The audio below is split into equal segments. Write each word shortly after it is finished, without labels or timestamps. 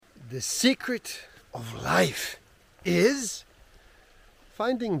The secret of life is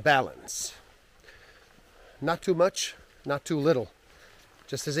finding balance. Not too much, not too little.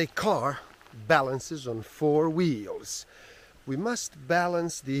 Just as a car balances on four wheels, we must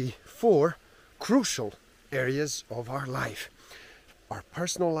balance the four crucial areas of our life. Our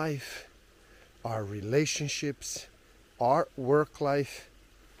personal life, our relationships, our work life,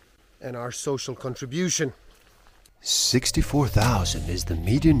 and our social contribution. 64,000 is the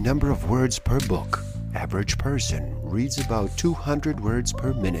median number of words per book. Average person reads about 200 words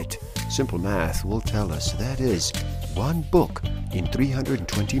per minute. Simple math will tell us that is one book in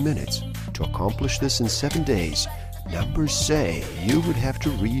 320 minutes. To accomplish this in 7 days, numbers say you would have to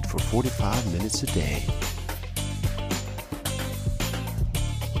read for 45 minutes a day.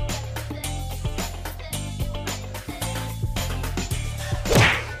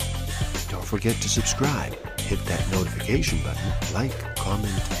 Don't forget to subscribe. Hit that notification button, like,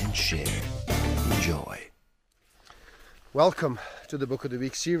 comment, and share. Enjoy. Welcome to the Book of the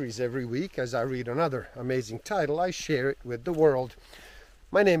Week series. Every week, as I read another amazing title, I share it with the world.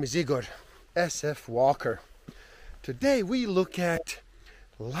 My name is Igor S.F. Walker. Today we look at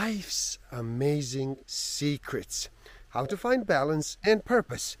life's amazing secrets. How to find balance and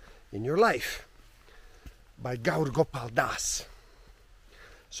purpose in your life. By Gaur Gopal.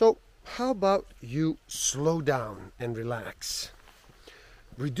 So, how about you slow down and relax?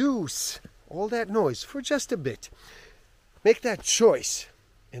 Reduce all that noise for just a bit. Make that choice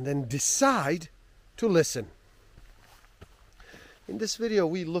and then decide to listen. In this video,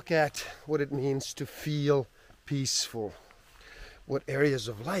 we look at what it means to feel peaceful. What areas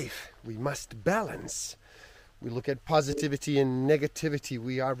of life we must balance. We look at positivity and negativity.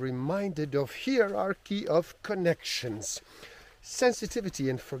 We are reminded of hierarchy of connections. Sensitivity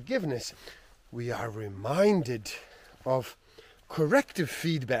and forgiveness. We are reminded of corrective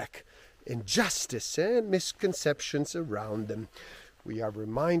feedback, injustice and misconceptions around them. We are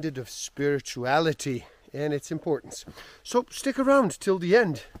reminded of spirituality and its importance. So stick around till the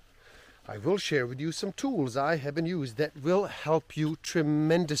end. I will share with you some tools I have been used that will help you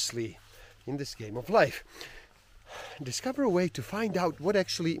tremendously in this game of life. Discover a way to find out what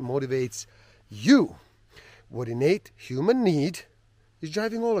actually motivates you. What innate human need is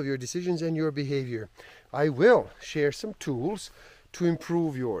driving all of your decisions and your behavior. I will share some tools to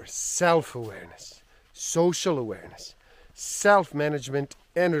improve your self-awareness, social awareness, self-management,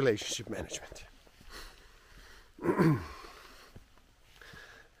 and relationship management.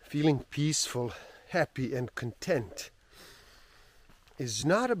 Feeling peaceful, happy, and content is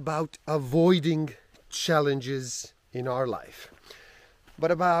not about avoiding challenges in our life, but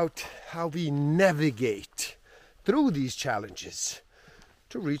about how we navigate through these challenges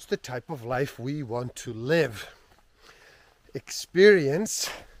to reach the type of life we want to live. Experience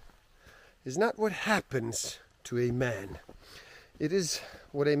is not what happens to a man. It is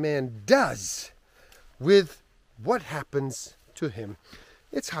what a man does with what happens to him.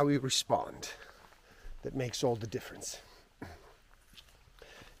 It's how we respond that makes all the difference.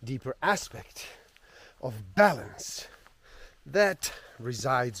 Deeper aspect of balance that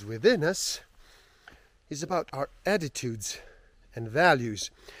resides within us is about our attitudes and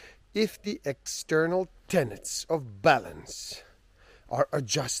values. If the external tenets of balance are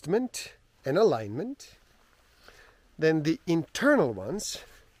adjustment and alignment, then the internal ones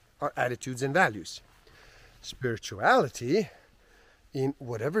are attitudes and values. Spirituality, in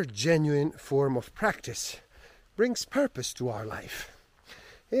whatever genuine form of practice, brings purpose to our life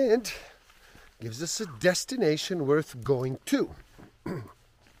and gives us a destination worth going to.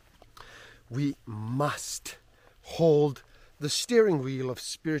 We must hold the steering wheel of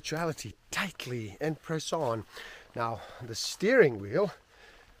spirituality tightly and press on. Now, the steering wheel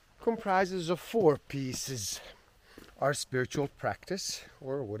comprises of four pieces. Our spiritual practice,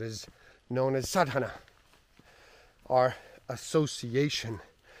 or what is known as sadhana. Our association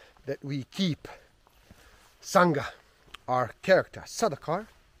that we keep, sangha. Our character, sadakar.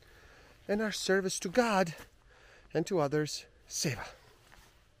 And our service to God and to others, seva.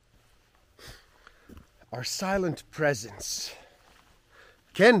 Our silent presence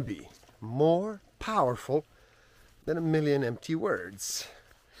can be more powerful than a million empty words.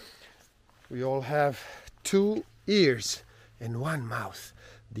 We all have two ears and one mouth.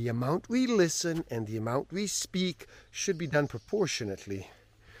 The amount we listen and the amount we speak should be done proportionately.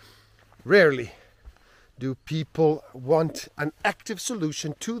 Rarely do people want an active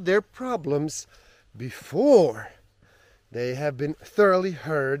solution to their problems before they have been thoroughly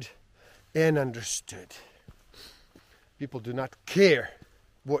heard and understood. People do not care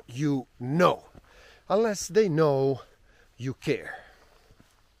what you know unless they know you care.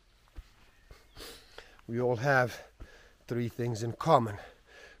 we all have three things in common.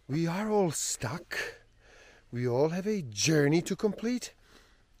 We are all stuck. We all have a journey to complete.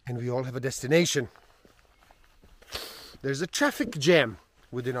 And we all have a destination. There's a traffic jam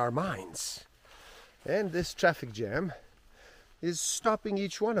within our minds. And this traffic jam is stopping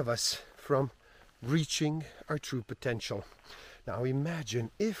each one of us from reaching our true potential. Now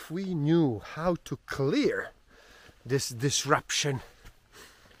imagine if we knew how to clear this disruption.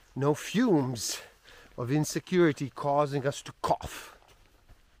 No fumes of insecurity causing us to cough.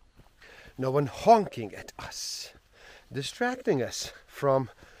 No one honking at us, distracting us from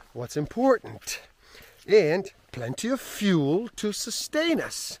what's important. And plenty of fuel to sustain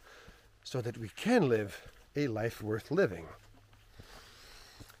us so that we can live a life worth living.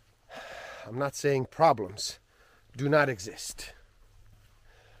 I'm not saying problems do not exist.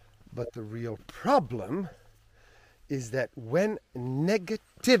 But the real problem is that when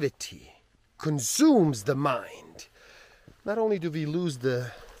negativity consumes the mind, not only do we lose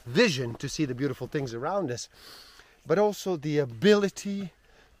the vision to see the beautiful things around us, but also the ability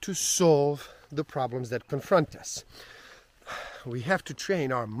to solve the problems that confront us. We have to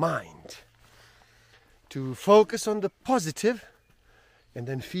train our mind to focus on the positive and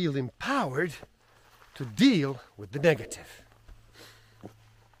then feel empowered to deal with the negative.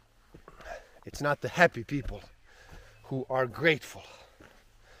 It's not the happy people who are grateful.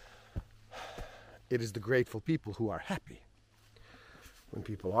 It is the grateful people who are happy. When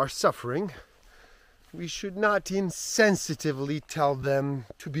people are suffering, we should not insensitively tell them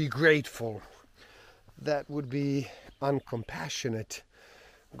to be grateful. That would be uncompassionate.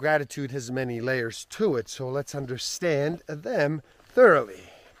 Gratitude has many layers to it, so let's understand them thoroughly.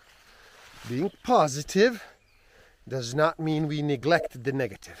 Being positive does not mean we neglect the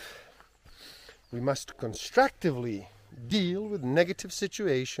negative. We must constructively deal with negative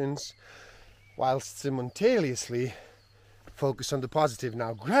situations whilst simultaneously focus on the positive.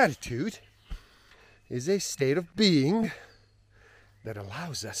 Now, gratitude is a state of being that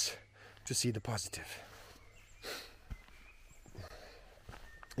allows us to see the positive.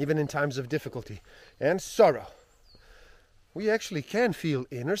 Even in times of difficulty and sorrow, we actually can feel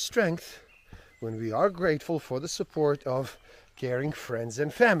inner strength when we are grateful for the support of caring friends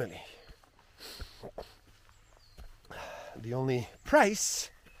and family. The only price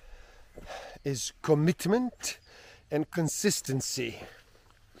is commitment and consistency.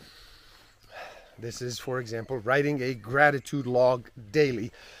 This is, for example, writing a gratitude log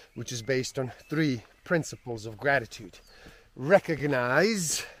daily, which is based on 3 principles of gratitude.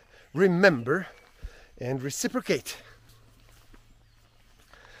 Recognize, remember, and reciprocate.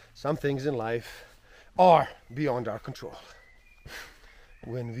 Some things in life are beyond our control.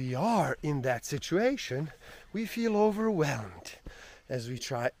 When we are in that situation, we feel overwhelmed as we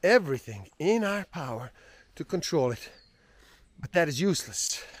try everything in our power to control it. But that is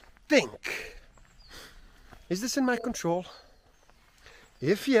useless. Think. Is this in my control?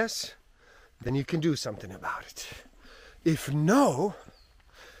 If yes, then you can do something about it. If no,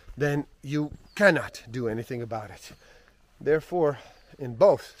 then you cannot do anything about it. Therefore, in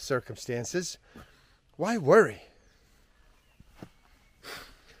both circumstances, why worry?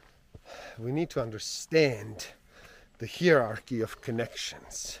 We need to understand the hierarchy of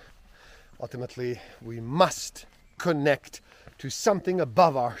connections. Ultimately, we must connect to something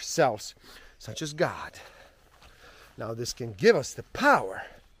above ourselves, such as God. Now, this can give us the power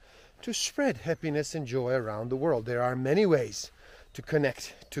to spread happiness and joy around the world. There are many ways to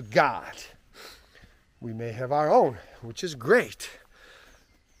connect to God. We may have our own, which is great.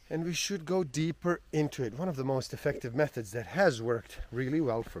 And we should go deeper into it. One of the most effective methods that has worked really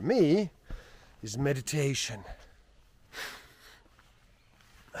well for me is meditation.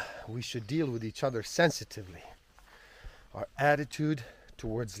 We should deal with each other sensitively. Our attitude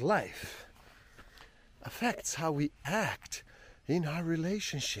towards life affects how we act in our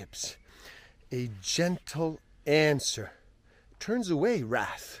relationships. A gentle answer turns away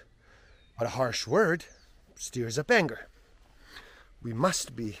wrath, but a harsh word stirs up anger. We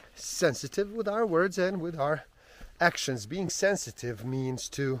must be sensitive with our words and with our actions. Being sensitive means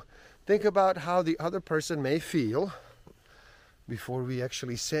to think about how the other person may feel before we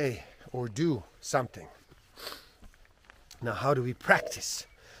actually say or do something. Now, how do we practice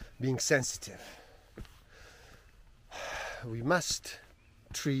being sensitive? We must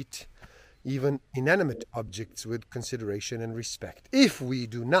treat even inanimate objects with consideration and respect. If we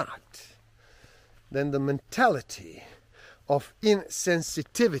do not, then the mentality of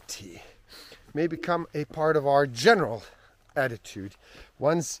insensitivity may become a part of our general attitude.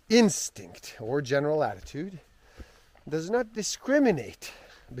 One's instinct or general attitude does not discriminate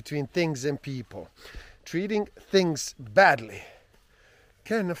between things and people. treating things badly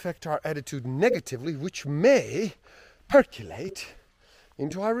can affect our attitude negatively, which may percolate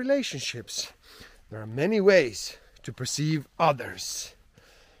into our relationships. There are many ways to perceive others.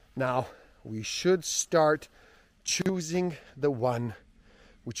 Now, we should start choosing the one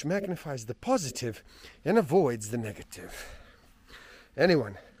which magnifies the positive and avoids the negative.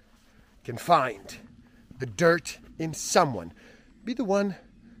 Anyone can find the dirt in someone. Be the one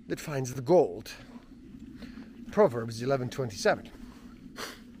that finds the gold. Proverbs 11:27.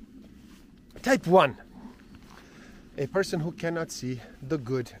 Type 1. A person who cannot see the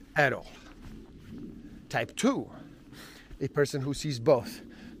good at all. Type 2. A person who sees both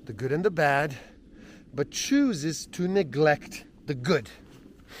the good and the bad, but chooses to neglect the good.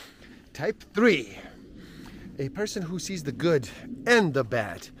 Type 3. A person who sees the good and the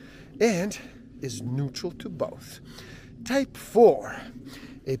bad and is neutral to both. Type 4.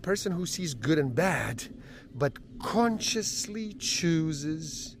 A person who sees good and bad, but consciously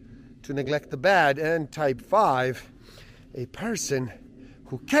chooses to neglect the bad. And type 5. A person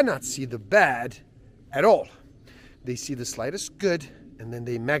who cannot see the bad at all. They see the slightest good and then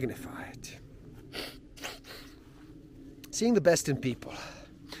they magnify it. Seeing the best in people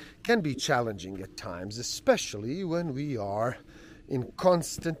can be challenging at times, especially when we are in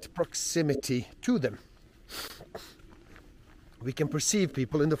constant proximity to them. We can perceive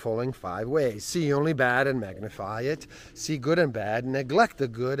people in the following 5 ways. See only bad and magnify it. See good and bad, neglect the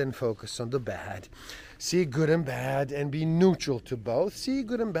good and focus on the bad. See good and bad and be neutral to both. See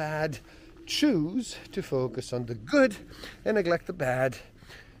good and bad, choose to focus on the good and neglect the bad.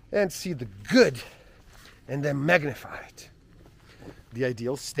 And see the good and then magnify it. The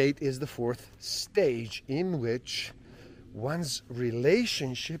ideal state is the 4th stage, in which one's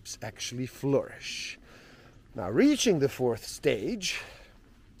relationships actually flourish. Now, reaching the 4th stage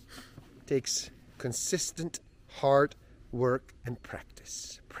takes consistent hard work and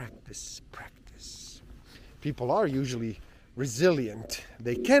practice. Practice. People are usually resilient.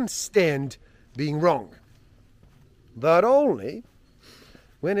 They can stand being wrong, but only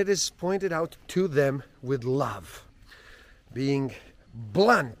when it is pointed out to them with love. Being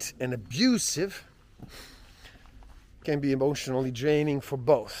blunt and abusive can be emotionally draining for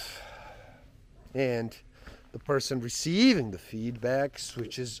both. And the person receiving the feedback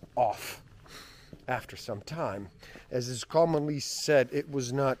switches off after some time. As is commonly said, it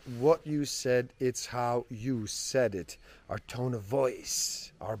was not what you said, it's how you said it. Our tone of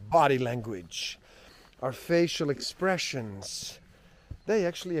voice, our body language, our facial expressions, they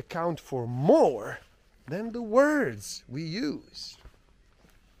actually account for more than the words we use.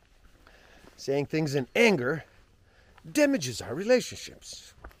 Saying things in anger damages our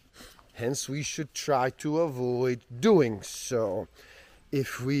relationships. Hence, we should try to avoid doing so.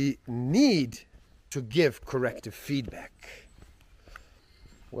 If we need to give corrective feedback,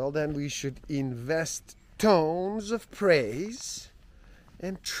 well, then we should invest tones of praise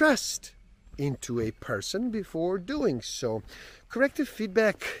and trust into a person before doing so. Corrective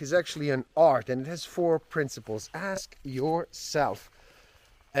feedback is actually an art, and it has 4 principles. Ask yourself,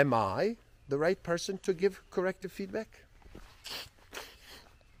 am I the right person to give corrective feedback?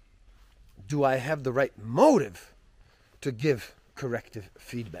 Do I have the right motive to give corrective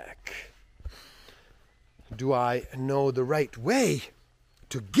feedback? Do I know the right way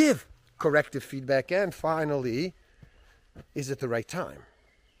to give corrective feedback? And finally, is it the right time?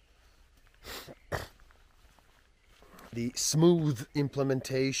 The smooth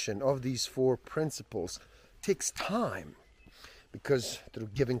implementation of these 4 principles takes time, because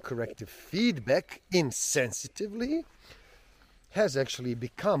through giving corrective feedback insensitively has actually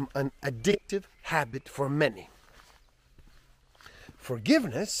become an addictive habit for many.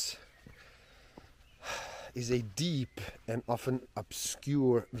 Forgiveness is a deep and often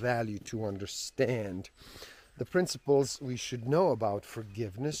obscure value to understand. The principles we should know about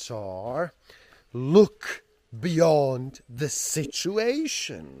forgiveness are: look beyond the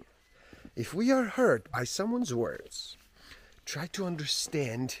situation. If we are hurt by someone's words, try to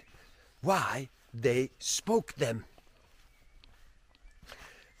understand why they spoke them.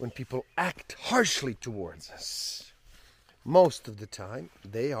 When people act harshly towards us, most of the time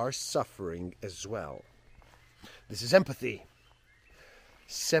they are suffering as well. This is empathy.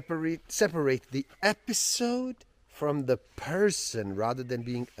 Separate the episode from the person rather than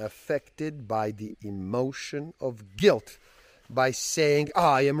being affected by the emotion of guilt by saying,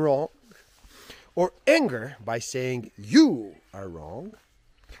 I am wrong, or anger by saying, you are wrong.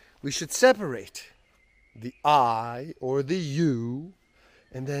 We should separate the I or the you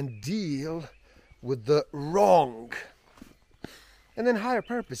and then deal with the wrong. And then higher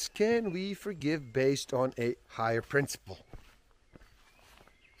purpose. Can we forgive based on a higher principle?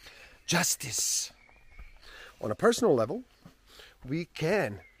 Justice. On a personal level, we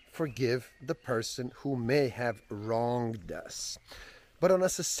can forgive the person who may have wronged us. But on a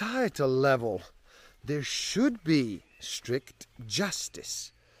societal level, there should be strict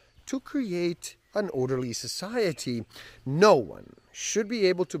justice to create an orderly society. No one should be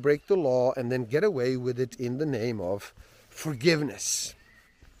able to break the law and then get away with it in the name of forgiveness.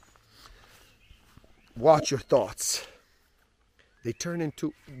 Watch your thoughts. They turn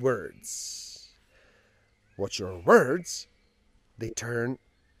into words. Watch your words. They turn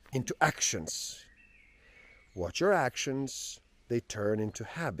into actions. Watch your actions. They turn into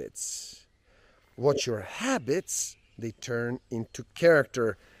habits. Watch your habits. They turn into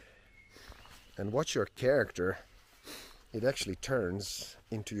character. And watch your character. It actually turns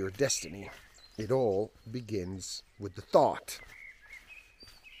into your destiny. It all begins with the thought.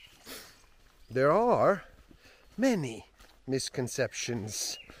 There are many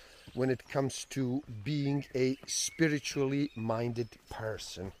misconceptions when it comes to being a spiritually minded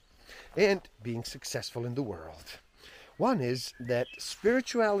person and being successful in the world. One is that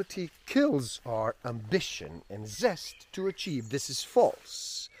spirituality kills our ambition and zest to achieve. This is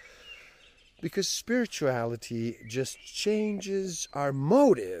false. Because spirituality just changes our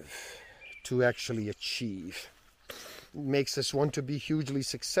motive to actually achieve. It makes us want to be hugely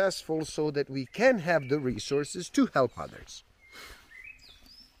successful so that we can have the resources to help others.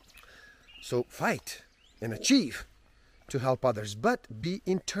 So fight and achieve to help others, but be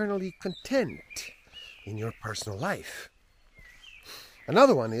internally content in your personal life.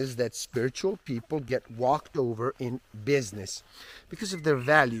 Another one is that spiritual people get walked over in business because of their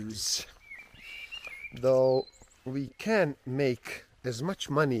values. Though we can make as much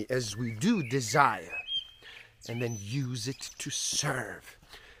money as we do desire and then use it to serve,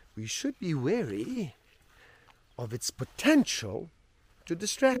 we should be wary of its potential to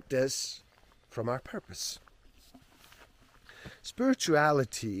distract us from our purpose.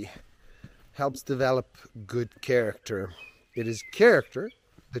 Spirituality helps develop good character. It is character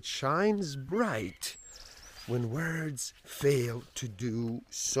that shines bright when words fail to do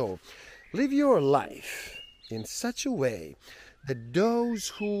so. Live your life in such a way that those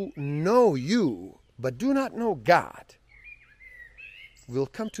who know you but do not know God will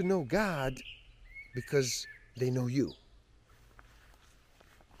come to know God because they know you.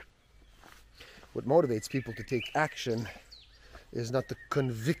 What motivates people to take action is not the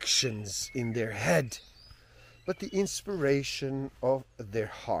convictions in their head, but the inspiration of their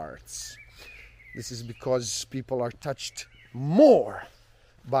hearts. This is because people are touched more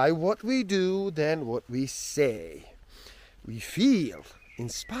by what we do than what we say. We feel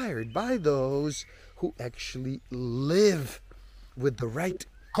inspired by those who actually live with the right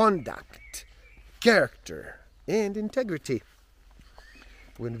conduct, character, and integrity.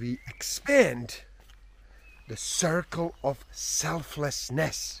 When we expand the circle of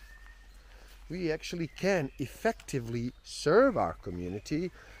selflessness, we actually can effectively serve our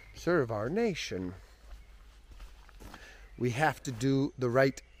community, serve our nation. We have to do the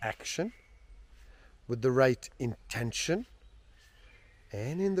right action with the right intention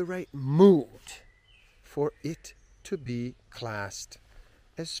and in the right mood for it to be classed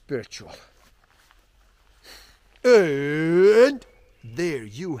as spiritual. And there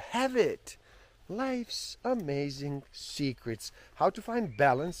you have it. Life's amazing secrets. How to find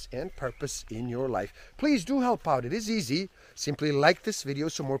balance and purpose in your life. Please do help out. It is easy. Simply like this video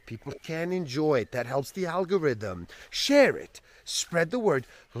so more people can enjoy it. That helps the algorithm. Share it. Spread the word.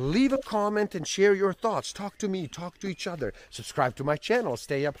 Leave a comment and share your thoughts. Talk to me. Talk to each other. Subscribe to my channel.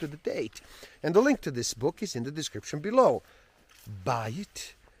 Stay up to the date. And the link to this book is in the description below. Buy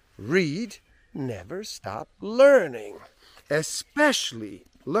it. Read. Never stop learning. Especially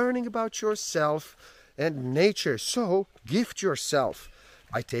learning about yourself and nature. So gift yourself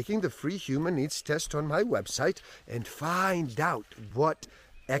by taking the free human needs test on my website and find out what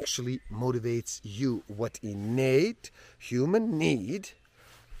actually motivates you, what innate human need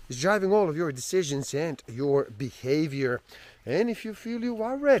is driving all of your decisions and your behavior. And if you feel you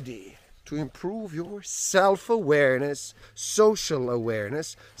are ready to improve your self-awareness, social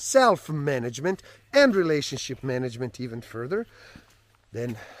awareness, self-management, and relationship management even further,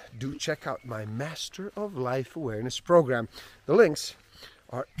 then do check out my Master of Life Awareness program. The links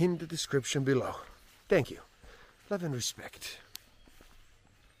are in the description below. Thank you. Love and respect.